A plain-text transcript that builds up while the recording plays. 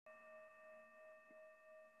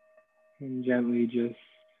And gently just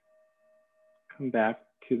come back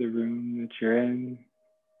to the room that you're in.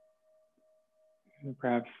 And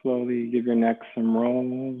perhaps slowly give your neck some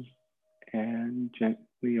rolls and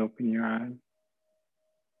gently open your eyes.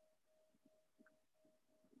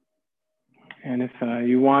 And if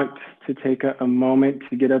you want to take a moment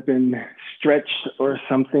to get up and stretch or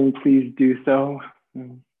something, please do so.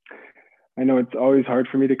 I know it's always hard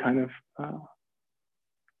for me to kind of,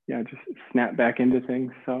 just snap back into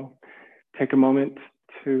things. So take a moment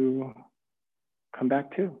to come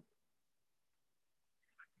back to.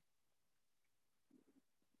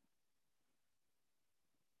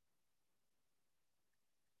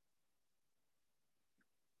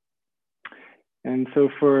 And so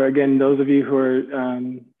for, again, those of you who are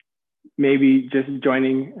maybe just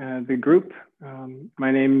joining the group,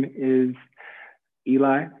 my name is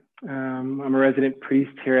Eli. I'm a resident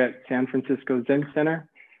priest here at San Francisco Zen Center,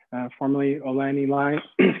 formerly Olani Land.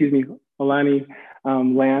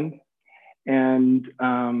 And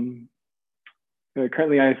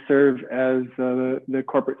currently I serve as the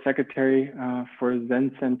corporate secretary for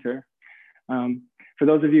Zen Center. For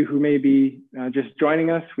those of you who may be just joining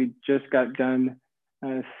us, we just got done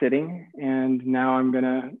sitting, and now I'm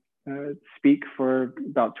gonna speak for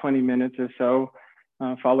about 20 minutes or so,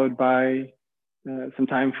 followed by some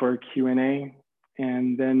time for Q&A.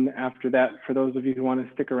 And then after that, for those of you who want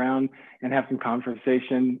to stick around and have some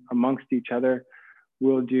conversation amongst each other,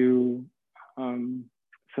 we'll do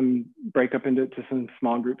some break up into some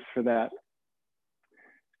small groups for that.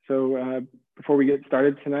 So before we get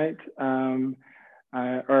started tonight,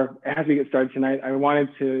 or as we get started tonight, I wanted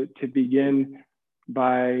to begin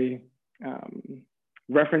by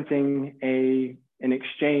referencing an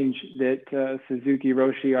exchange that Suzuki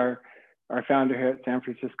Roshi, our founder here at San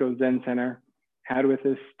Francisco Zen Center, had with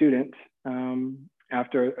a student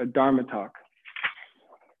after a Dharma talk.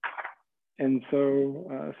 And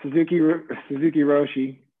so Suzuki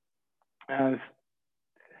Roshi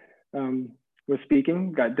was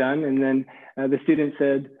speaking, got done, and then the student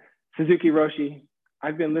said, "Suzuki Roshi,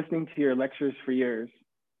 I've been listening to your lectures for years,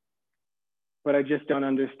 but I just don't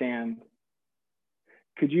understand.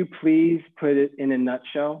 Could you please put it in a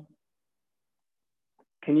nutshell?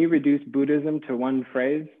 Can you reduce Buddhism to one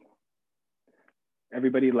phrase?"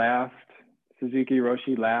 Everybody laughed. Suzuki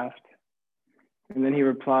Roshi laughed. And then he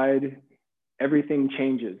replied, "Everything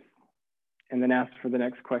changes," and then asked for the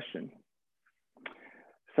next question.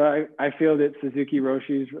 So I feel that Suzuki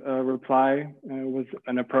Roshi's reply was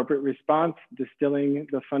an appropriate response, distilling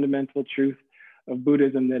the fundamental truth of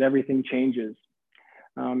Buddhism, that everything changes.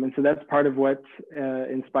 And so that's part of what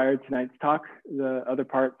inspired tonight's talk. The other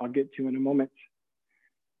part I'll get to in a moment.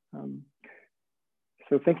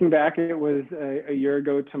 So thinking back, it was a year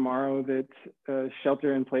ago tomorrow that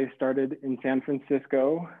shelter in place started in San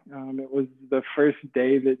Francisco. It was the first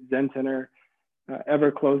day that Zen Center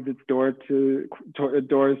ever closed its doors to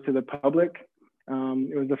the public.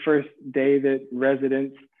 It was the first day that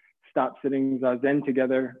residents stopped sitting zazen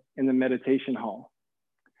together in the meditation hall.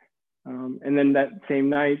 And then that same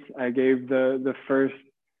night, I gave the first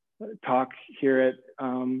talk here at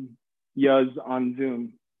Yuz on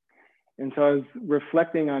Zoom. And so I was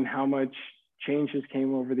reflecting on how much changes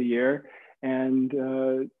came over the year, and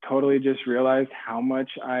totally just realized how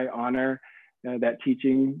much I honor that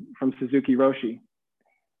teaching from Suzuki Roshi,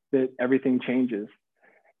 that everything changes.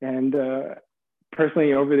 And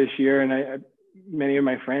personally over this year, and many of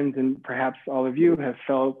my friends and perhaps all of you have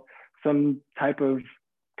felt some type of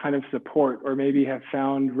kind of support, or maybe have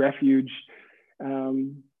found refuge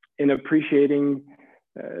in appreciating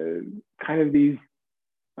kind of these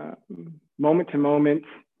moment-to-moment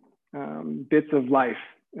bits of life.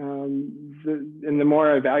 And the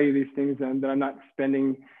more I value these things, that I'm not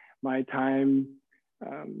spending my time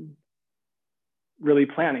really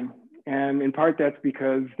planning. And in part, that's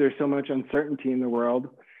because there's so much uncertainty in the world.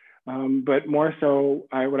 But more so,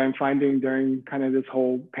 what I'm finding during kind of this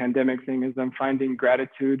whole pandemic thing is I'm finding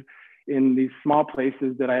gratitude in these small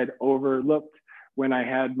places that I had overlooked when I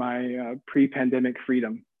had my pre-pandemic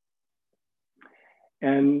freedom.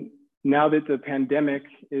 And now that the pandemic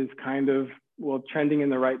is kind of, trending in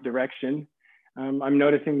the right direction, I'm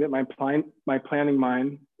noticing that my planning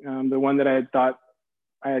mind, the one that I had thought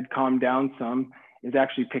I had calmed down some, is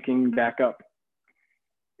actually picking back up.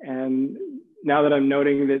 And now that I'm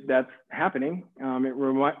noting that that's happening, it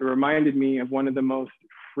reminded me of one of the most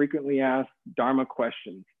frequently asked Dharma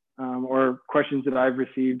questions, or questions that I've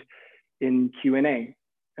received in Q&A,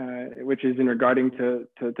 which is in regarding to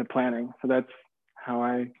planning. So that's how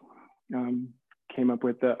I came up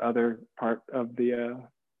with the other part of the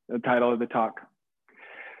title of the talk.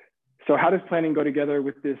 So how does planning go together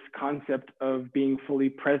with this concept of being fully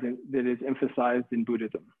present that is emphasized in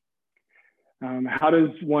Buddhism? How does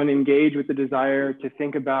one engage with the desire to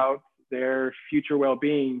think about their future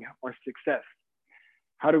well-being or success?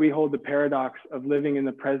 How do we hold the paradox of living in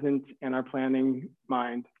the present and our planning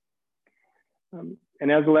mind?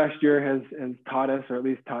 And as the last year has taught us, or at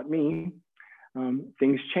least taught me,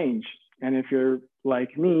 things change. And if you're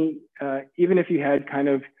like me, even if you had kind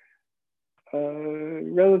of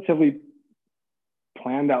relatively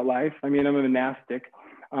planned out life, I mean, I'm a monastic,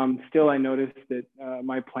 still I noticed that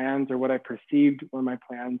my plans, or what I perceived were my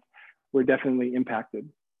plans, were definitely impacted.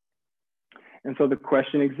 And so the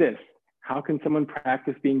question exists: how can someone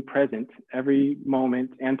practice being present every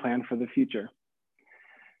moment and plan for the future?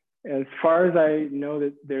 As far as I know,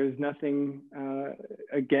 that there's nothing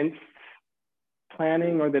against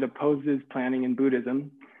planning or that opposes planning in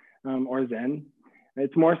Buddhism or Zen.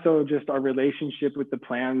 It's more so just our relationship with the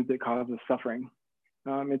plans that causes suffering.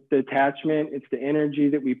 It's the attachment, it's the energy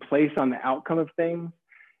that we place on the outcome of things.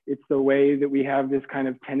 It's the way that we have this kind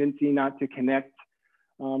of tendency not to connect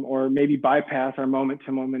or maybe bypass our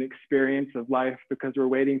moment-to-moment experience of life because we're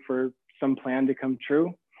waiting for some plan to come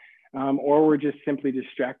true. Or we're just simply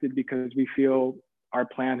distracted because we feel our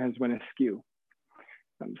plan has went askew.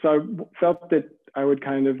 So I felt that I would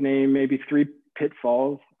kind of name maybe 3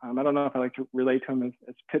 pitfalls. I don't know if I like to relate to them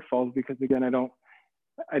as pitfalls because, again, I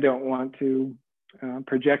don't want to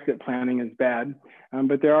project that planning is bad.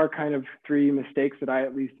 But there are kind of 3 mistakes that I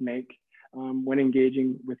at least make when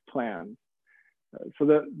engaging with plans. So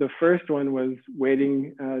the first one was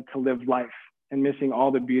waiting to live life and missing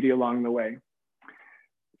all the beauty along the way.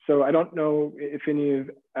 So I don't know if any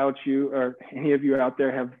of you out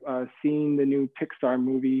there have seen the new Pixar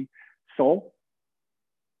movie Soul.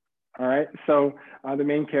 All right, so the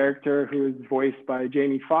main character, who is voiced by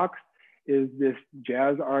Jamie Foxx, is this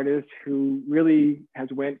jazz artist who really has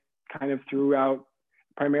went kind of throughout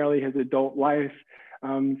primarily his adult life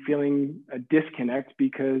feeling a disconnect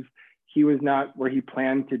because he was not where he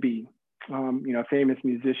planned to be, a famous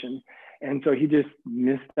musician. And so he just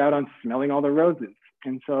missed out on smelling all the roses.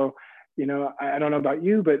 And so, I don't know about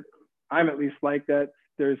you, but I'm at least like that.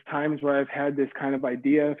 There's times where I've had this kind of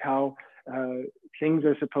idea of how things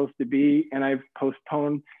are supposed to be, and I've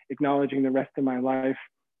postponed acknowledging the rest of my life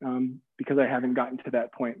because I haven't gotten to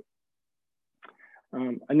that point.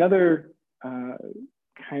 Another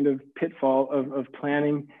kind of pitfall of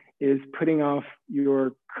planning is putting off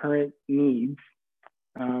your current needs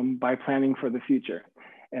by planning for the future.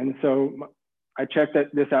 And so I checked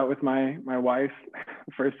this out with my wife.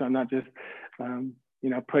 First, I'm not just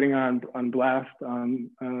putting on blast on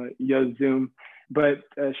Zoom, but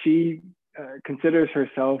she considers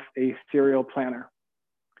herself a serial planner.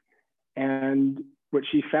 And what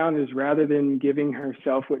she found is, rather than giving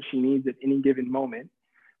herself what she needs at any given moment,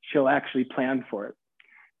 she'll actually plan for it.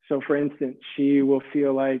 So for instance, she will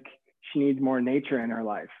feel like she needs more nature in her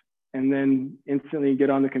life, and then instantly get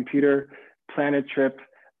on the computer, plan a trip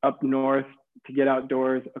up north to get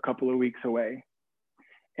outdoors a couple of weeks away.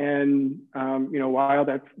 And while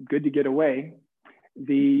that's good to get away,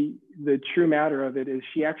 the true matter of it is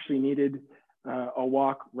she actually needed a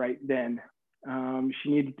walk right then. She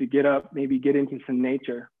needed to get up, maybe get into some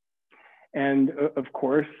nature. And of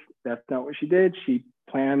course, that's not what she did. She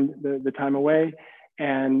planned the time away.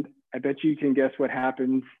 And I bet you can guess what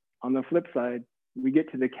happens on the flip side. We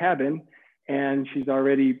get to the cabin and she's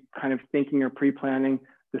already kind of thinking or pre-planning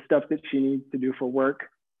the stuff that she needs to do for work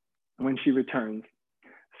when she returns.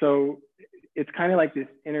 So it's kind of like this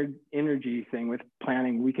energy thing with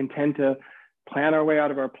planning. We can tend to plan our way out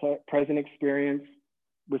of our present experience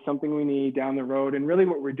with something we need down the road. And really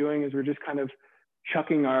what we're doing is we're just kind of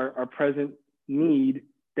chucking our present need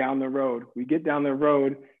down the road. We get down the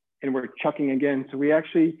road and we're chucking again. So we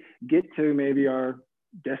actually get to maybe our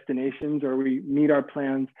destinations or we meet our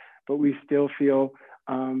plans, but we still feel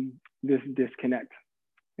this disconnect.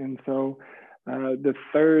 And so the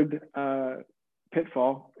third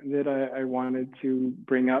pitfall that I wanted to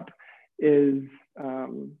bring up is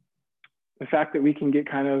the fact that we can get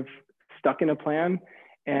kind of stuck in a plan,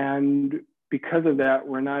 and because of that,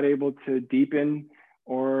 we're not able to deepen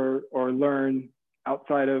or learn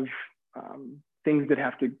outside of things that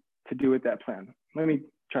have to do with that plan. Let me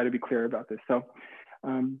try to be clear about this. So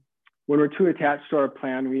when we're too attached to our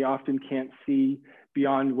plan, we often can't see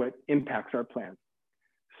beyond what impacts our plan.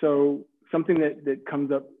 So something that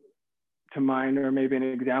comes up to mind, or maybe an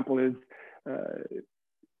example, is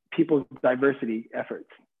people's diversity efforts.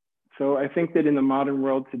 So I think that in the modern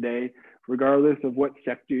world today, regardless of what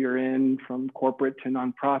sector you're in, from corporate to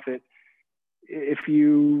nonprofit, if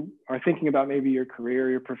you are thinking about maybe your career or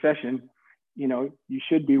your profession, you know, you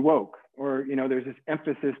should be woke, or, you know, there's this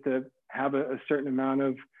emphasis to have a certain amount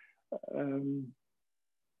of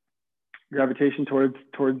gravitation towards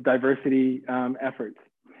diversity efforts.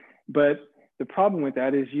 But the problem with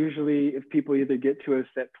that is usually if people either get to a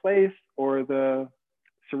set place or the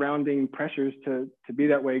surrounding pressures to be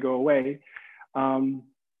that way go away,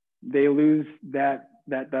 they lose that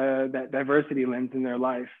diversity lens in their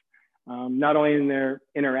life, not only in their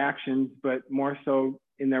interactions, but more so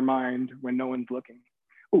in their mind when no one's looking.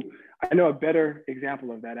 Ooh, I know a better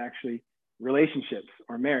example of that, actually, relationships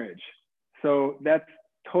or marriage. So that's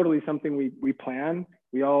totally something we plan.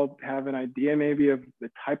 We all have an idea maybe of the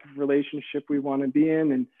type of relationship we want to be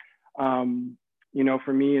in. And, you know,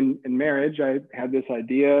 for me in marriage, I had this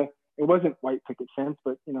idea. It wasn't white picket fence,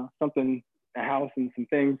 but, you know, something, a house and some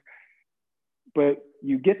things. But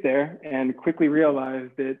you get there and quickly realize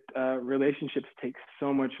that relationships take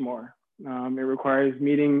so much more. It requires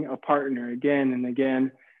meeting a partner again and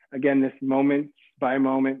again, this moment by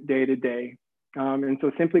moment, day to day. And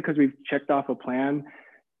so simply because we've checked off a plan,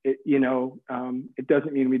 it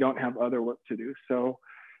doesn't mean we don't have other work to do. So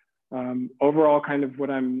overall, kind of what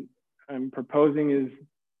I'm proposing is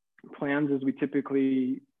plans as we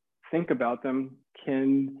typically think about them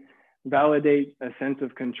can validate a sense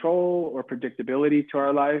of control or predictability to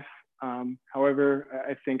our life. However,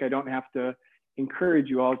 I think I don't have to encourage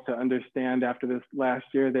you all to understand after this last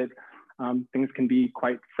year that things can be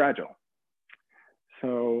quite fragile.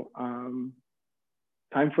 So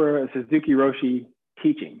time for a Suzuki Roshi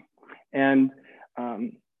teaching. And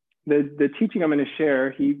the teaching I'm going to share,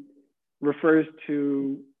 he refers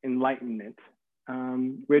to enlightenment,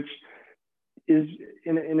 which is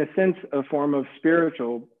in a sense a form of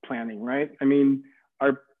spiritual planning, right? I mean,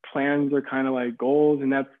 our plans are kind of like goals,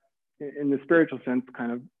 and that's in the spiritual sense,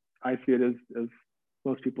 kind of, I see it as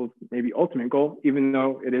most people's maybe ultimate goal, even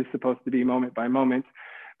though it is supposed to be moment by moment.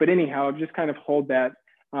 But anyhow, just kind of hold that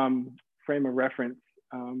frame of reference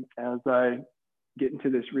as I get into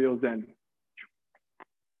this real Zen.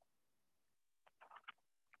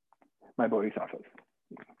 My Bodhisattva's.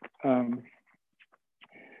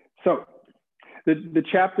 So the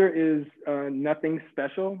chapter is Nothing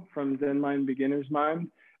Special from Zen Mind Beginner's Mind.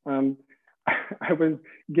 I was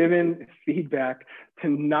given feedback to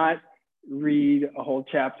not read a whole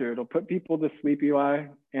chapter. It'll put people to sleep, Eli,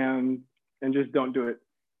 and just don't do it.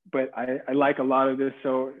 But I like a lot of this,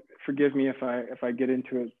 so forgive me if I get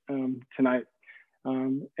into it tonight.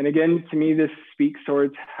 And again, to me, this speaks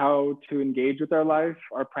towards how to engage with our life,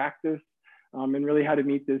 our practice, and really how to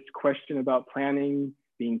meet this question about planning,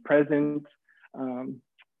 being present,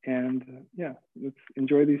 and yeah, let's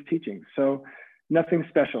enjoy these teachings. So, nothing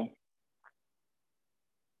special.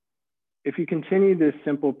 If you continue this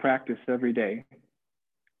simple practice every day,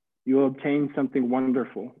 you will obtain something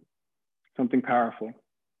wonderful, something powerful.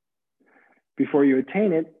 Before you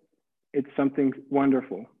attain it, it's something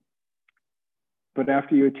wonderful. But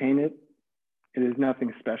after you attain it, it is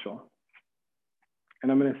nothing special.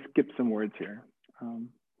 And I'm going to skip some words here.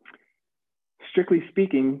 Strictly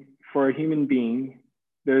speaking, for a human being,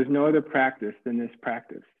 there is no other practice than this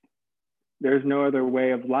practice. There is no other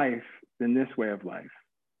way of life than this way of life.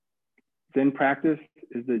 Zen practice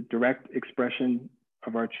is the direct expression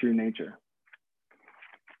of our true nature.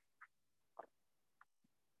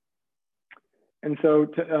 And so,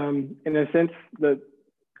 in a sense,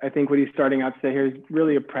 I think what he's starting out to say here is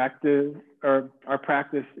really a practice, or our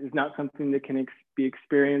practice is not something that can be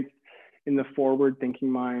experienced in the forward-thinking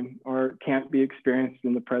mind, or can't be experienced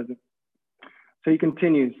in the present. So he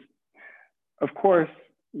continues, of course,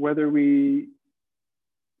 whether we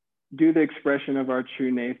do the expression of our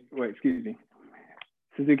true nature,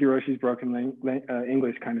 Suzuki Roshi's broken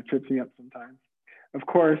English kind of trips me up sometimes. Of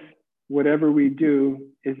course, whatever we do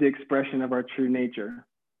is the expression of our true nature.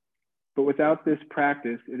 But without this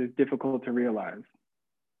practice, it is difficult to realize.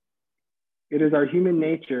 It is our human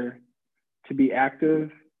nature to be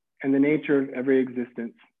active and the nature of every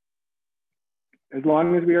existence. As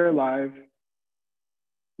long as we are alive,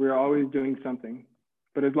 we are always doing something.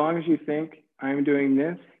 But as long as you think, I am doing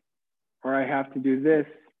this, or I have to do this,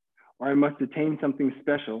 or I must attain something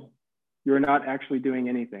special, you are not actually doing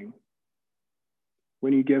anything.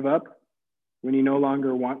 When you give up, when you no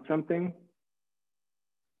longer want something,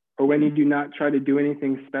 or when you do not try to do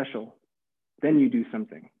anything special, then you do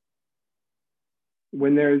something.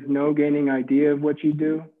 When there is no gaining idea of what you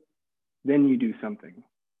do, then you do something.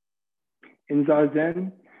 In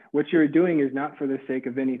Zazen, what you're doing is not for the sake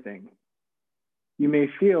of anything. You may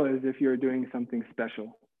feel as if you're doing something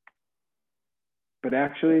special, but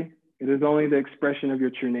actually, it is only the expression of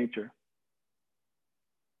your true nature.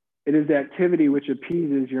 It is the activity which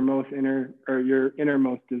appeases your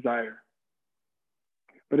innermost desire.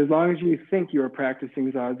 But as long as you think you are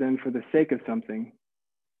practicing Zazen for the sake of something,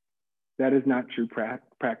 that is not true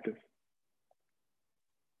practice.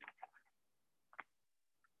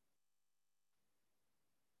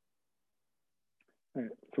 All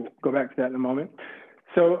right, so we'll go back to that in a moment.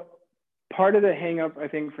 So part of the hang up, I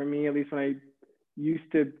think for me, at least when I used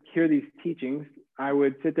to hear these teachings, I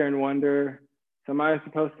would sit there and wonder, so am I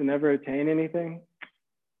supposed to never attain anything?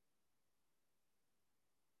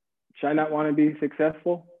 Should I not want to be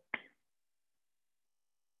successful?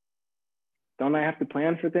 Don't I have to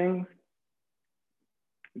plan for things?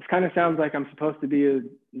 It kind of sounds like I'm supposed to be a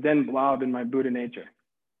Zen blob in my Buddha nature.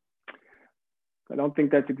 I don't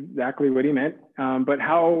think that's exactly what he meant, but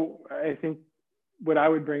how I think what I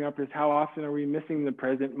would bring up is how often are we missing the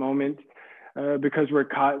present moment because we're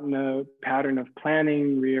caught in a pattern of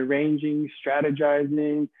planning, rearranging,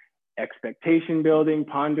 strategizing, expectation building,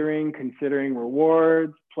 pondering, considering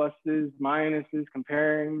rewards, pluses, minuses,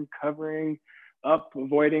 comparing, covering, up,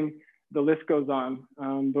 avoiding, the list goes on,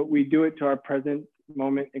 but we do it to our present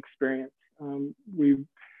moment experience. We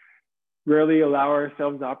rarely allow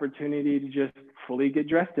ourselves the opportunity to just fully get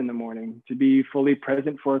dressed in the morning, to be fully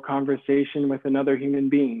present for a conversation with another human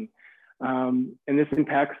being. And this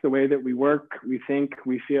impacts the way that we work, we think,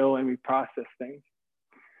 we feel, and we process things.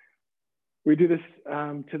 We do this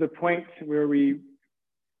to the point where we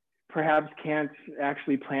perhaps can't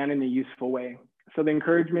actually plan in a useful way. So the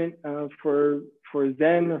encouragement for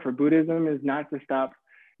Zen or for Buddhism is not to stop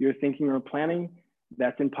your thinking or planning.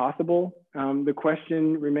 That's impossible. The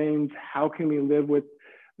question remains, how can we live with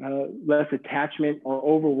less attachment or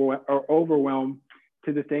overwhelm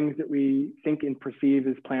to the things that we think and perceive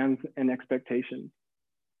as plans and expectations?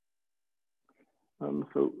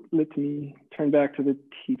 So let me turn back to the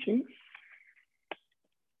teachings.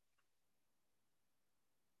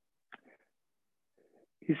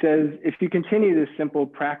 He says, if you continue this simple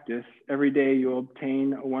practice, every day you'll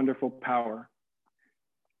obtain a wonderful power.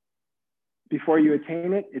 Before you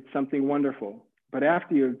attain it, it's something wonderful. But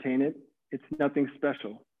after you obtain it, it's nothing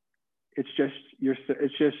special. It's just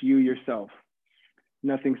you yourself,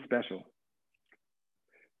 nothing special.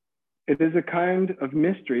 It is a kind of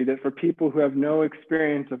mystery that for people who have no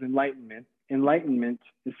experience of enlightenment, enlightenment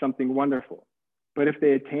is something wonderful. But if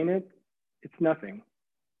they attain it, it's nothing,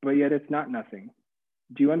 but yet it's not nothing.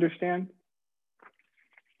 Do you understand?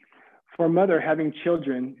 For a mother, having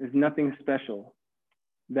children is nothing special.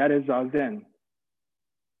 That is Zazen.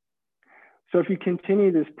 So if you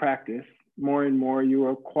continue this practice more and more, you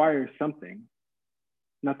will acquire something,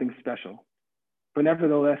 nothing special, but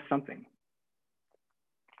nevertheless something.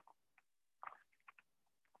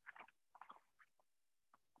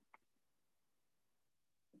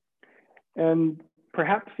 And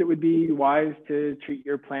perhaps it would be wise to treat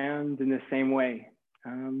your plans in the same way,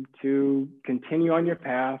 to continue on your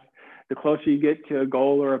path. The closer you get to a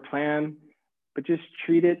goal or a plan, but just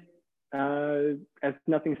treat it as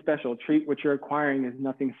nothing special. Treat what you're acquiring as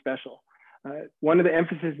nothing special. One of the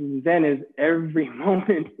emphases in Zen is every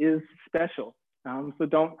moment is special. So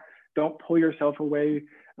don't pull yourself away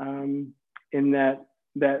in that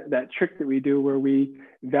trick that we do where we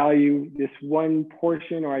value this one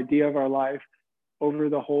portion or idea of our life over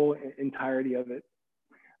the whole entirety of it.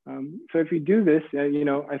 So if you do this,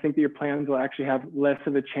 I think that your plans will actually have less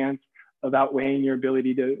of a chance of outweighing your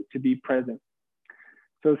ability to be present.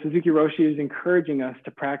 So Suzuki Roshi is encouraging us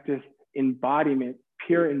to practice embodiment,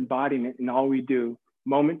 pure embodiment in all we do,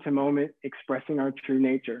 moment to moment, expressing our true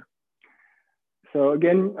nature. So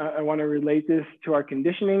again, I want to relate this to our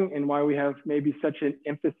conditioning and why we have maybe such an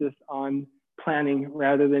emphasis on planning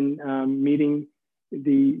rather than meeting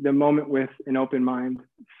the moment with an open mind.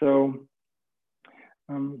 So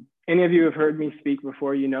any of you have heard me speak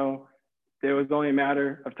before, there was only a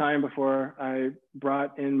matter of time before I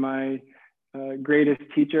brought in my greatest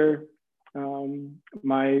teacher,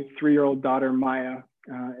 my 3-year-old daughter, Maya,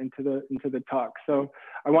 into the talk. So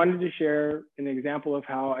I wanted to share an example of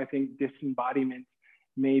how I think disembodiment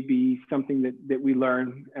may be something that we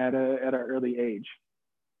learn at an early age.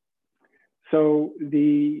 So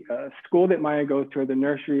the school that Maya goes to, or the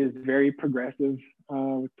nursery, is very progressive,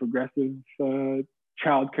 with progressive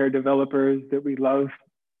childcare developers that we love.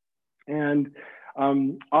 And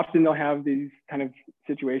often they'll have these kind of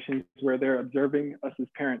situations where they're observing us as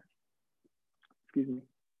parents. Excuse me.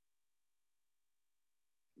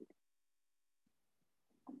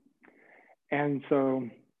 And so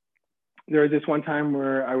there was this one time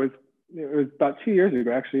where it was about 2 years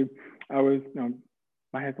ago, actually.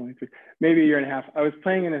 My head's only 3, maybe a year and a half. I was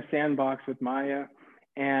playing in a sandbox with Maya,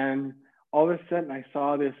 and all of a sudden I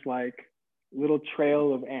saw this like little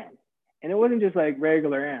trail of ants. And it wasn't just like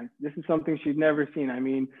regular ants. This is something she'd never seen. I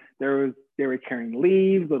mean, they were carrying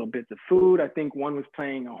leaves, little bits of food. I think one was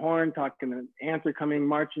playing a horn, talking to ants are coming,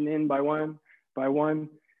 marching in by one.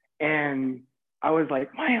 And I was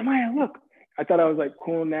like, Maya, look. I thought I was like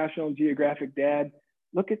cool National Geographic dad.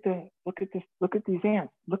 Look at these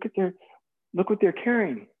ants. Look what they're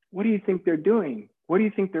carrying. What do you think they're doing? What do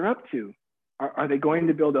you think they're up to? Are they going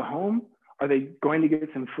to build a home? Are they going to get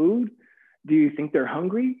some food? Do you think they're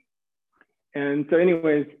hungry? And so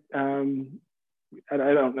anyways, I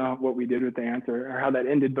don't know what we did with the answer or how that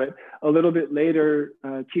ended, but a little bit later,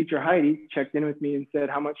 teacher Heidi checked in with me and said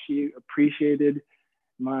how much she appreciated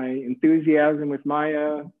my enthusiasm with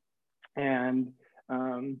Maya. And,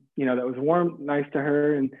 you know, that was warm, nice to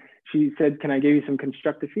her. And she said, can I give you some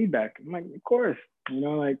constructive feedback? I'm like, of course, you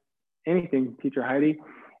know, like anything, teacher Heidi.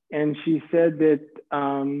 And she said that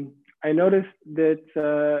I noticed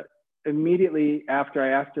that immediately after I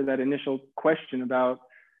asked her that initial question about,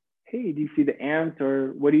 hey, do you see the ants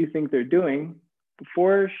or what do you think they're doing?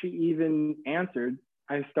 Before she even answered,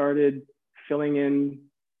 I started filling in,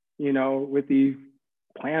 you know, with these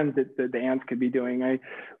plans that the ants could be doing. I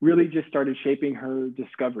really just started shaping her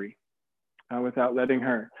discovery without letting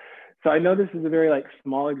her. So I know this is a very like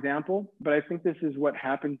small example, but I think this is what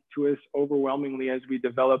happens to us overwhelmingly as we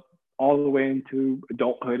develop all the way into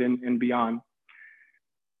adulthood and beyond.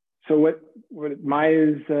 So what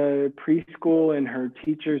Maya's preschool and her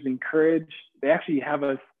teachers encourage, they actually have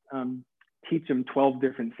us teach them 12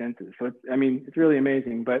 different senses. So it's really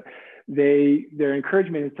amazing, but their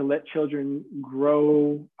encouragement is to let children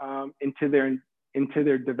grow into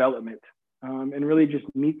their development and really just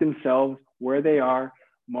meet themselves where they are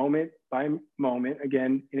moment by moment,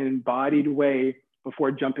 again, in an embodied way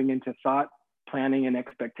before jumping into thought, planning, and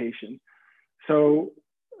expectation. So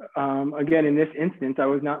again, in this instance, I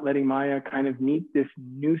was not letting Maya kind of meet this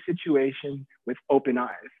new situation with open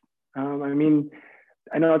eyes.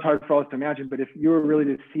 I know it's hard for us to imagine, but if you were really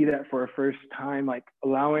to see that for a first time, like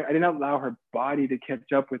I did not allow her body to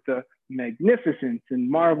catch up with the magnificence and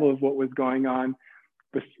marvel of what was going on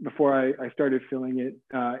before I started filling it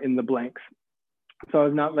in the blanks. So I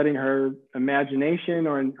was not letting her imagination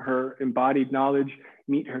or her embodied knowledge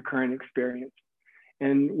meet her current experience.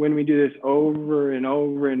 And when we do this over and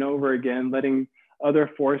over and over again, letting other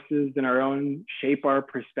forces than our own shape our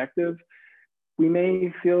perspective, we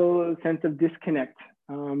may feel a sense of disconnect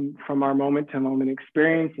from our moment-to-moment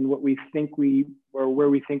experience and what we think where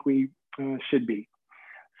we think we should be.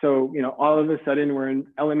 So, you know, all of a sudden we're in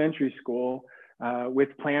elementary school with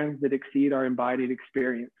plans that exceed our embodied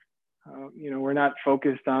experience. You know, we're not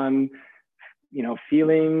focused on, you know,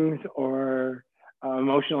 feelings or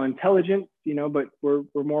emotional intelligence, you know, but we're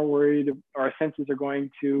more worried. Our senses are going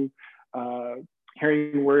to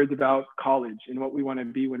hearing words about college and what we want to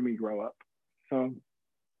be when we grow up. So,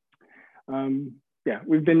 yeah,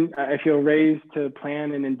 we've been, I feel, raised to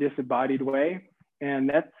plan in a disembodied way, and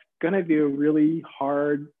that's going to be a really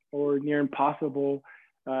hard or near impossible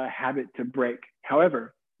habit to break.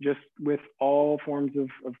 However, just with all forms of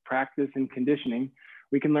practice and conditioning,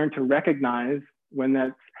 we can learn to recognize when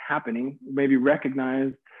that's happening. Maybe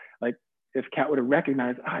recognize, like if Kat would have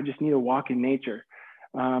recognized, I just need a walk in nature,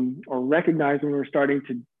 or recognize when we're starting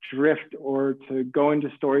to drift or to go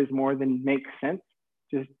into stories more than make sense.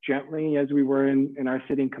 Just gently, as we were in our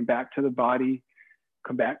sitting, come back to the body,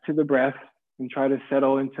 come back to the breath, and try to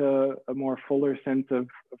settle into a more fuller sense of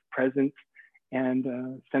presence and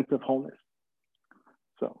sense of wholeness.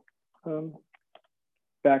 So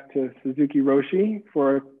back to Suzuki Roshi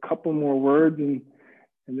for a couple more words, and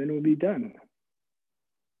then we'll be done.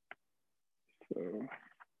 So,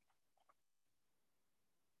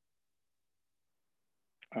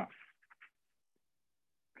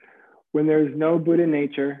 when there is no Buddha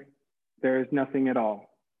nature, there is nothing at all.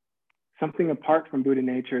 Something apart from Buddha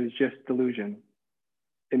nature is just delusion.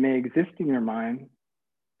 It may exist in your mind,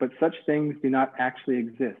 but such things do not actually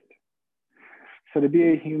exist. So to be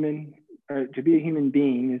a human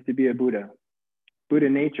being is to be a Buddha. Buddha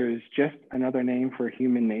nature is just another name for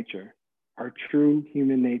human nature, our true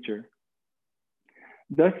human nature.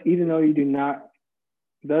 Thus, even though you do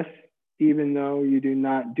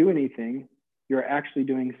not do anything, you're actually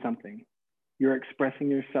doing something. You're expressing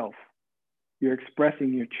yourself. You're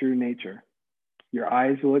expressing your true nature. Your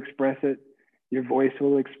eyes will express it. Your voice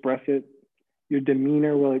will express it. Your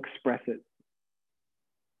demeanor will express it.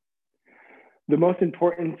 The most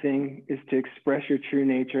important thing is to express your true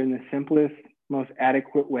nature in the simplest, most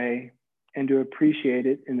adequate way, and to appreciate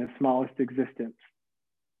it in the smallest existence.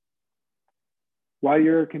 While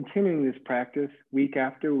you're continuing this practice week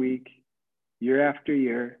after week, year after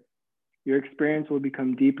year, your experience will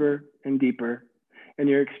become deeper and deeper, and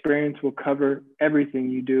your experience will cover everything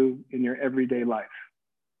you do in your everyday life.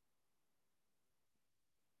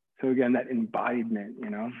 So again, that embodiment,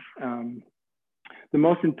 the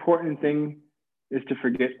most important thing is to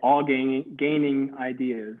forget all gaining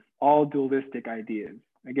ideas, all dualistic ideas.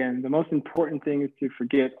 Again, the most important thing is to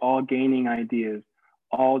forget all gaining ideas,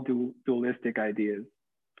 all dualistic ideas.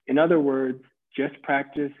 In other words, just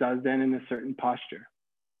practice Zazen in a certain posture.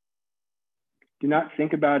 Do not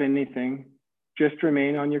think about anything. Just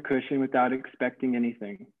remain on your cushion without expecting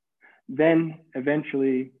anything. Then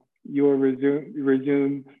eventually you'll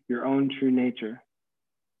resume your own true nature.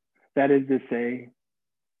 That is to say,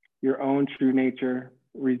 your own true nature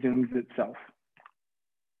resumes itself.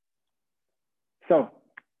 So,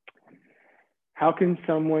 how can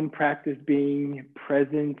someone practice being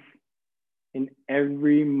present in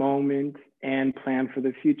every moment and plan for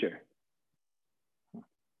the future?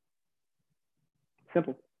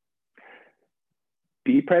 Simple.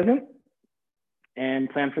 Be present and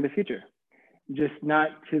plan for the future. Just not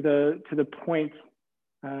to the point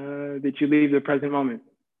that you leave the present moment.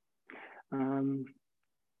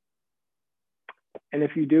 And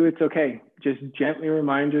if you do, it's okay. Just gently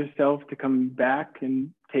remind yourself to come back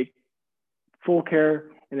and take full care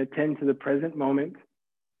and attend to the present moment.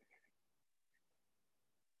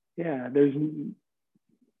 I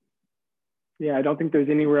don't think there's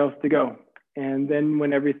anywhere else to go. And then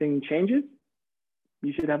when everything changes,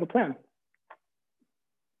 you should have a plan.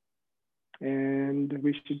 And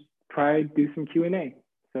we should probably do some Q&A.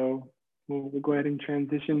 So we'll go ahead and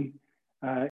transition